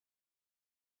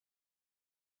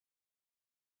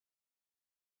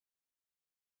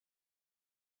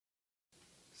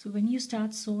So when you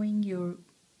start sewing your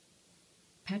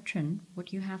pattern,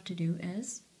 what you have to do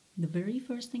is, the very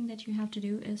first thing that you have to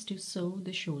do is to sew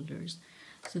the shoulders.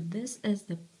 So this is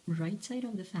the right side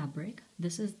of the fabric,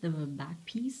 this is the back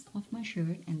piece of my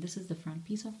shirt, and this is the front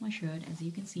piece of my shirt. As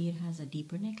you can see, it has a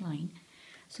deeper neckline.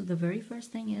 So the very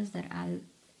first thing is that I'll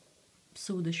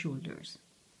sew the shoulders.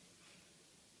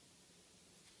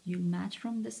 You'll match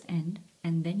from this end,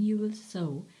 and then you will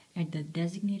sew at the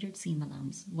designated seam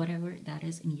allowance, whatever that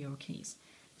is in your case.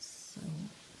 So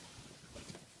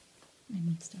let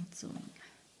me start sewing.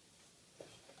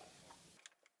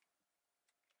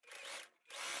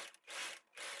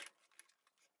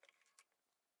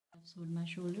 I've sewed my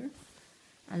shoulder.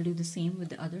 I'll do the same with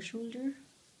the other shoulder,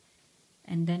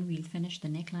 and then we'll finish the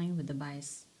neckline with the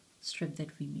bias strip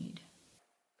that we made.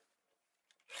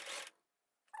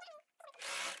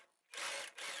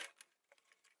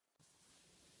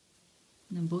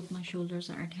 Now both my shoulders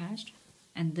are attached,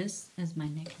 and this is my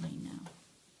neckline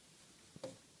now.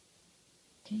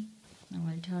 Okay, now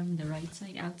I'll turn the right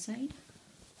side outside.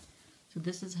 So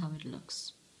this is how it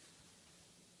looks.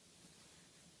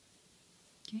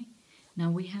 Okay, now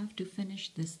we have to finish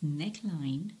this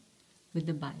neckline with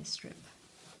the bias strip.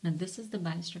 Now this is the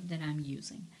bias strip that I'm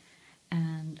using,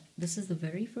 and this is the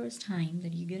very first time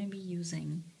that you're going to be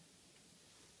using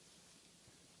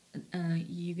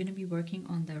you're going to be working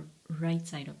on the right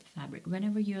side of the fabric.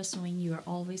 Whenever you are sewing, you are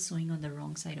always sewing on the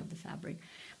wrong side of the fabric,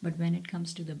 but when it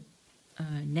comes to the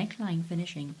neckline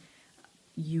finishing,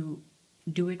 you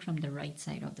do it from the right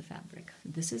side of the fabric.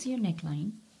 This is your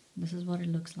neckline. This is what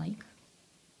it looks like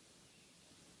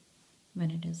when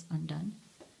it is undone.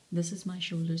 This is my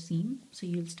shoulder seam. So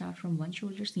you'll start from one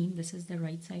shoulder seam. This is the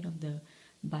right side of the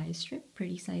bias strip,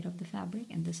 pretty side of the fabric,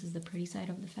 and this is the pretty side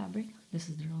of the fabric. This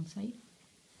is the wrong side.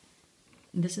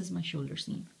 This is my shoulder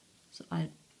seam. So I'll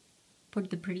put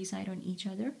the pretty side on each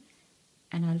other,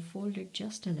 and I'll fold it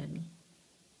just a little.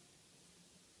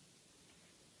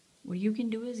 What you can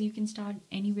do is you can start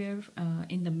anywhere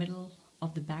in the middle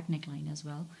of the back neckline as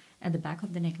well, at the back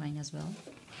of the neckline as well.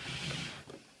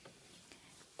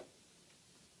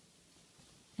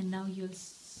 And now you'll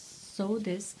sew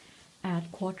this at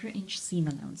 1/4 inch seam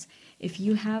allowance. If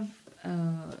you have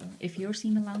if your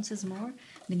seam allowance is more,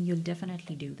 then you'll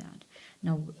definitely do that.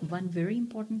 Now, one very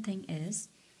important thing is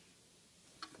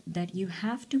that you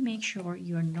have to make sure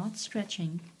you're not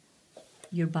stretching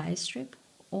your bias strip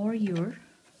or your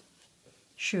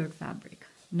shirt fabric,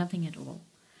 nothing at all,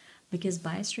 because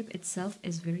bias strip itself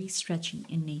is very stretchy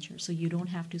in nature, so you don't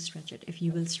have to stretch it. If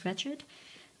you will stretch it,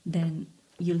 then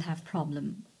you'll have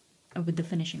problem with the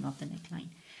finishing of the neckline.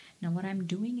 Now what I'm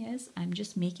doing is I'm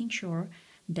just making sure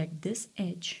that this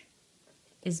edge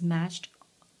is matched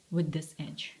with this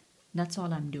edge. That's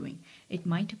all I'm doing. It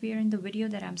might appear in the video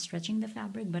that I'm stretching the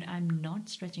fabric, but I'm not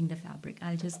stretching the fabric.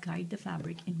 I'll just guide the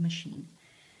fabric in machine,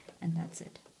 and that's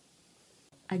it.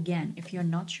 Again, if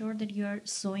you're not sure that you're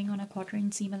sewing on a 1/4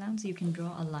 inch seam allowance, you can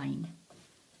draw a line.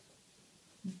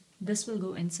 This will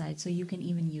go inside, so you can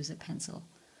even use a pencil.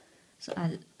 So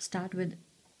I'll start with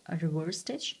a reverse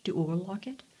stitch to overlock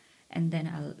it, and then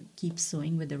I'll keep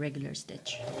sewing with the regular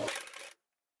stitch.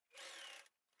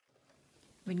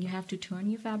 When you have to turn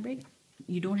your fabric,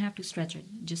 you don't have to stretch it.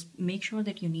 Just make sure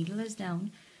that your needle is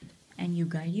down and you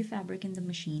guide your fabric in the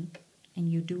machine,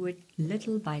 and you do it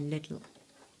little by little.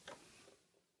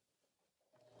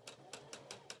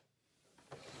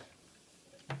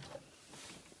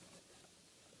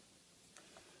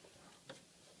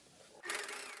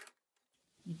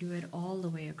 You do it all the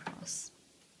way across.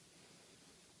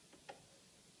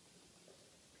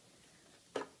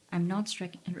 I'm not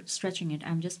stretching it,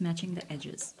 I'm just matching the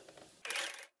edges.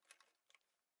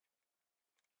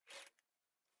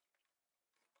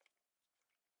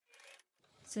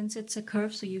 Since it's a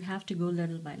curve, so you have to go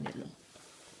little by little.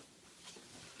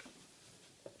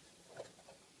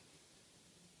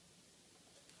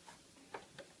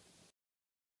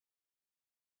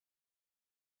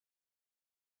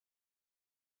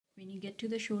 When you get to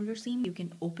the shoulder seam, you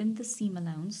can open the seam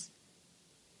allowance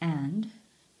and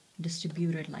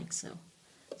distribute it like so.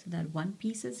 So that one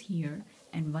piece is here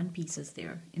and one piece is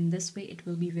there. In this way, it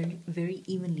will be very, very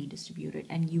evenly distributed,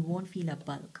 and you won't feel a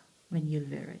bulk when you'll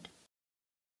wear it.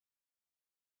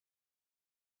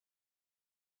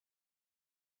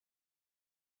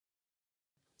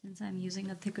 Since I'm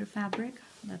using a thicker fabric,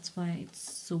 that's why it's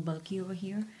so bulky over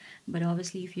here. But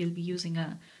obviously, if you'll be using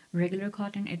a regular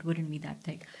cotton, it wouldn't be that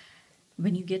thick.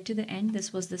 When you get to the end,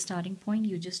 this was the starting point,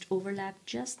 you just overlap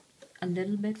just a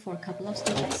little bit for a couple of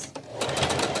stitches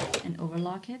and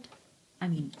overlock it.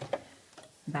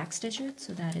 Back stitch it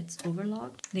so that it's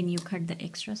overlocked. Then you cut the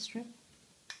extra strip.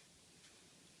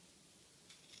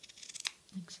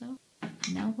 like so.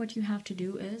 Now what you have to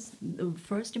do is, the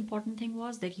first important thing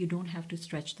was that you don't have to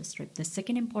stretch the strip. The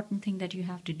second important thing that you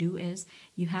have to do is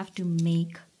you have to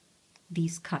make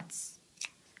these cuts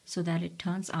so that it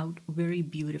turns out very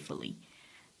beautifully.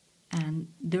 And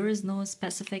there is no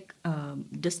specific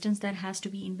distance that has to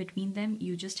be in between them.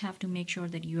 You just have to make sure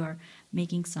that you are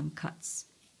making some cuts.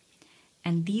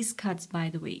 And these cuts, by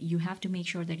the way, you have to make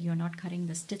sure that you're not cutting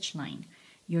the stitch line.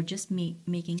 You're just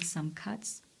making some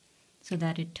cuts so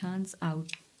that it turns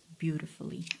out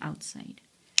beautifully outside.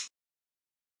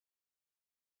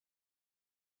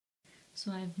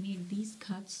 So I've made these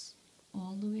cuts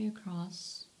all the way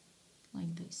across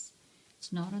like this.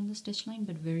 It's not on the stitch line,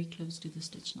 but very close to the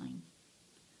stitch line.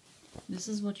 This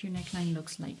is what your neckline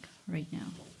looks like right now.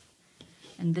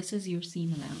 And this is your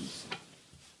seam allowance.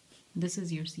 This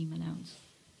is your seam allowance.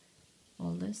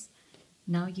 All this.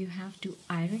 Now you have to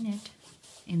iron it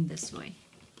in this way.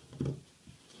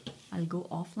 I'll go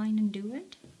offline and do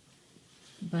it,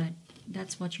 but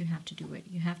that's what you have to do it.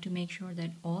 You have to make sure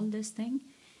that all this thing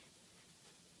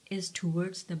is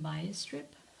towards the bias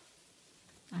strip.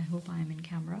 I hope I am in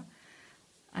camera.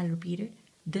 I'll repeat it.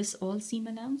 This all seam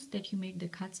allowance that you make the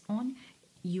cuts on,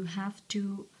 you have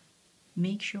to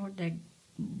make sure that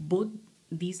both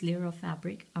these layer of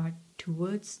fabric are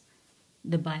towards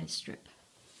the bias strip.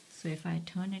 So if I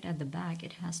turn it at the back,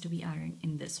 it has to be ironed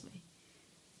in this way.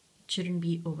 It shouldn't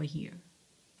be over here.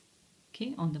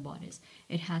 Okay, on the bodice.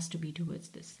 It has to be towards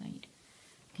this side.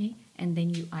 Okay, and then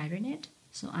you iron it.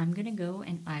 So I'm gonna go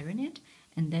and iron it,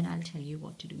 and then I'll tell you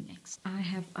what to do next. I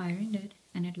have ironed it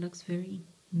and it looks very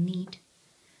neat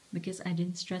because I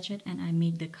didn't stretch it and I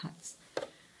made the cuts.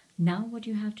 Now what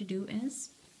you have to do is,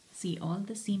 see all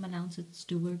the seam allowances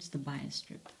towards the bias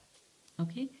strip.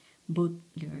 Okay, both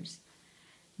layers.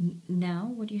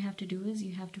 Now what you have to do is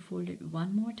you have to fold it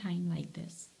one more time like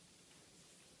this.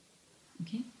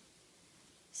 Okay,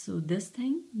 so this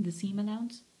thing, the seam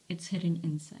allowance, it's hidden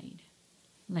inside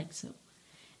like so,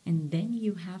 and then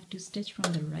you have to stitch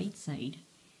from the right side.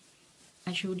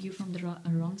 I showed you from the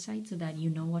wrong side so that you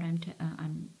know what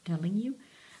I'm telling you.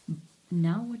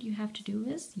 Now what you have to do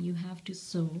is you have to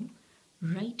sew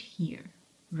right here,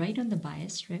 right on the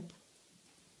bias strip,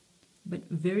 but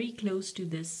very close to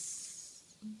this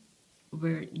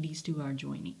where these two are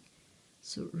joining.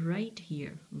 So right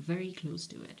here, very close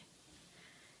to it.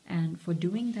 And for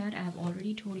doing that, I've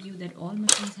already told you that all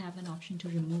machines have an option to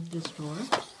remove this drawer,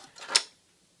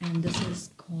 and this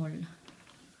is called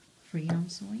free arm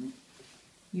sewing.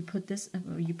 You put this,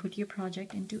 you put your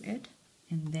project into it,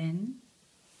 and then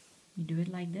you do it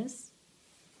like this,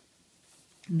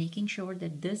 making sure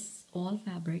that this all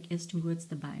fabric is towards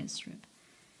the bias strip.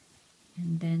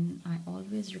 And then I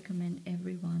always recommend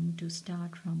everyone to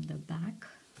start from the back.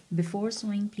 Before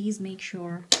sewing, please make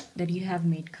sure that you have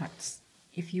made cuts.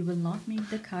 If you will not make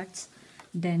the cuts,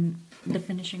 then the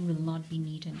finishing will not be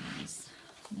neat and nice.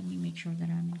 Let me make sure that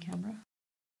I'm in camera.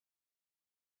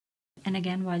 And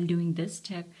again, while doing this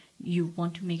step, you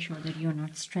want to make sure that you're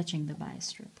not stretching the bias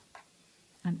strip.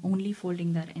 I'm only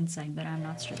folding that inside, but I'm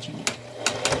not stretching it.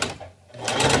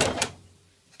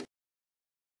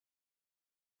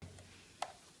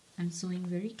 I'm sewing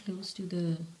very close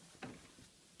to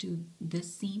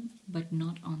this seam, but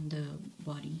not on the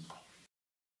body.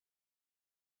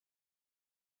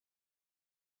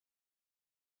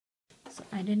 So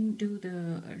I didn't do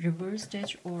the reverse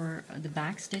stitch or the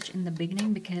back stitch in the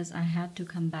beginning because I had to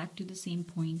come back to the same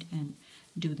point and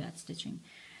do that stitching.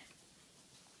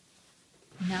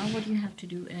 Now what you have to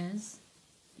do is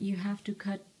you have to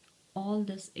cut all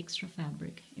this extra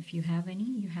fabric. If you have any,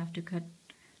 you have to cut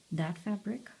that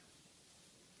fabric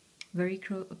very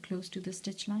close to the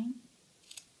stitch line.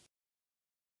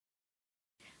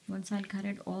 Once I'll cut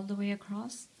it all the way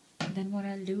across, then what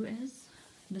I'll do is,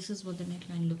 this is what the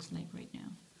neckline looks like right now.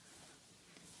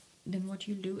 Then what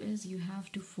you'll do is you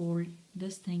have to fold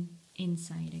this thing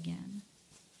inside again.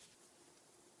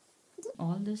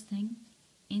 All this thing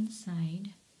inside,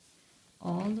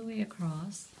 all the way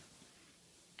across,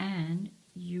 and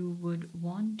you would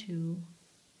want to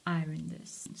iron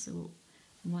this. So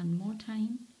one more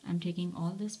time, I'm taking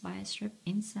all this bias strip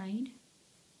inside,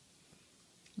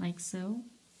 like so,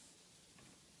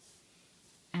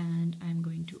 and I'm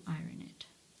going to iron it.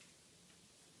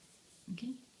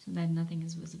 Okay, so that nothing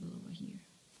is visible over here.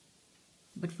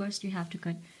 But first you have to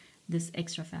cut this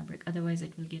extra fabric, otherwise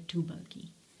it will get too bulky.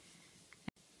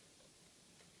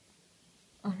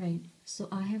 Alright, so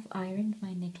I have ironed my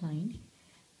neckline.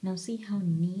 Now see how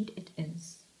neat it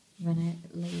is. When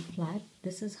I lay it flat,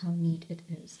 this is how neat it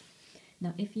is.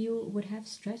 Now if you would have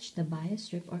stretched the bias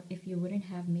strip, or if you wouldn't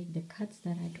have made the cuts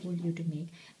that I told you to make,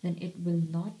 then it will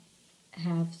not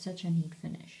have such a neat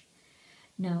finish.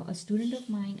 Now, a student of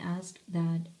mine asked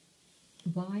that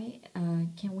why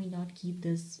can we not keep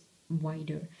this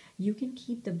wider? You can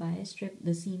keep the bias strip,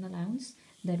 the seam allowance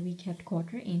that we kept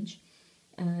 1/4 inch,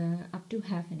 up to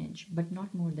 1/2 inch, but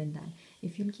not more than that.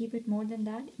 If you'll keep it more than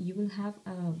that, you will have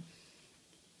a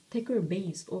thicker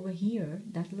base over here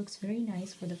that looks very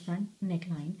nice for the front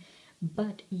neckline,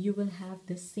 but you will have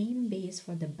the same base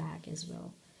for the back as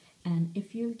well. And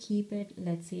if you keep it,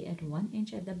 let's say, at 1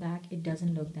 inch at the back, it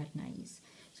doesn't look that nice.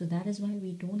 So that is why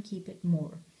we don't keep it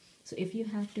more. So if you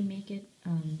have to make it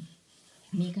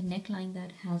make a neckline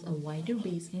that has a wider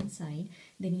base inside,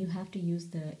 then you have to use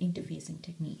the interfacing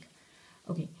technique.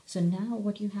 Okay, so now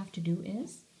what you have to do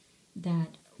is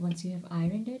that once you have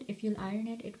ironed it, if you'll iron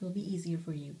it, it will be easier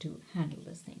for you to handle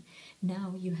this thing.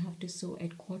 Now you have to sew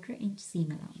at 1/4 inch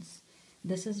seam allowance.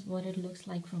 This is what it looks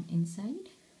like from inside.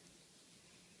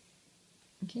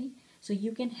 Okay, so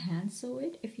you can hand sew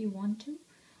it if you want to,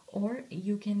 or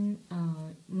you can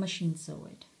machine sew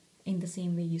it in the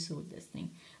same way you sewed this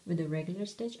thing, with a regular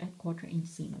stitch at 1/4 inch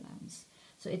seam allowance.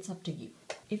 So it's up to you.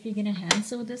 If you're gonna hand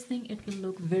sew this thing, it will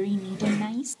look very neat and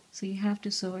nice. So you have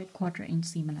to sew at 1/4 inch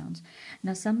seam allowance.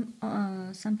 Now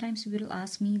sometimes you will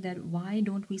ask me that why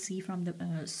don't we sew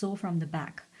from the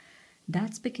back?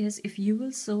 That's because if you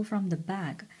will sew from the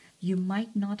back, you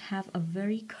might not have a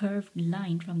very curved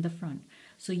line from the front.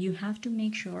 So you have to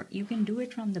make sure you can do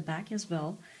it from the back as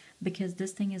well, because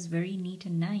this thing is very neat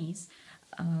and nice.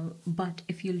 But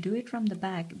if you'll do it from the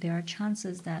back, there are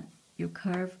chances that your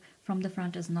curve from the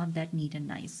front is not that neat and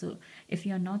nice. So if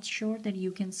you're not sure that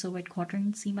you can sew at 1/4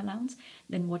 inch seam allowance,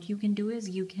 then what you can do is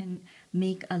you can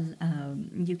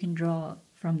you can draw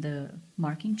from the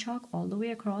marking chalk all the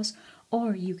way across,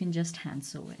 or you can just hand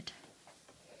sew it.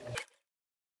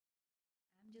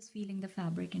 I'm just feeling the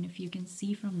fabric, and if you can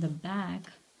see from the back,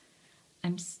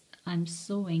 I'm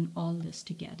sewing all this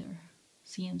together.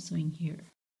 See, I'm sewing here.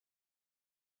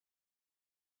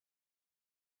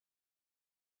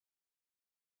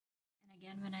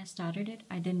 Again, when I started it,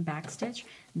 I didn't backstitch.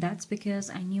 That's because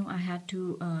I knew I had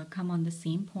to come on the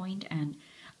same point and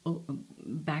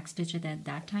backstitch it at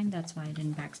that time. That's why I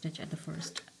didn't backstitch at the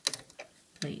first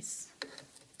place.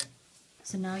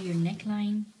 So now your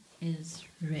neckline is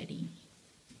ready.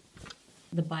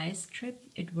 The bias strip,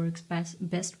 it works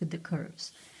best with the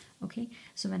curves. Okay,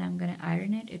 so when I'm gonna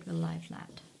iron it, it will lie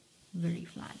flat, very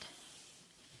flat.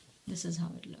 This is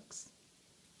how it looks.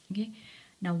 Okay,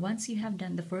 now once you have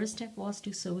done, the first step was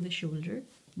to sew the shoulder,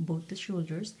 both the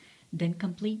shoulders, then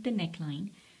complete the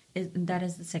neckline. That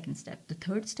is the second step. The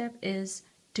third step is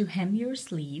to hem your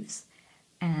sleeves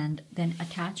and then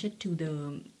attach it to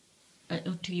the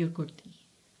to your kurti.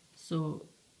 So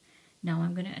now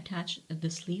I'm going to attach the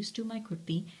sleeves to my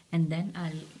kurti, and then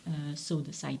I'll sew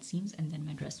the side seams, and then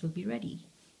my dress will be ready.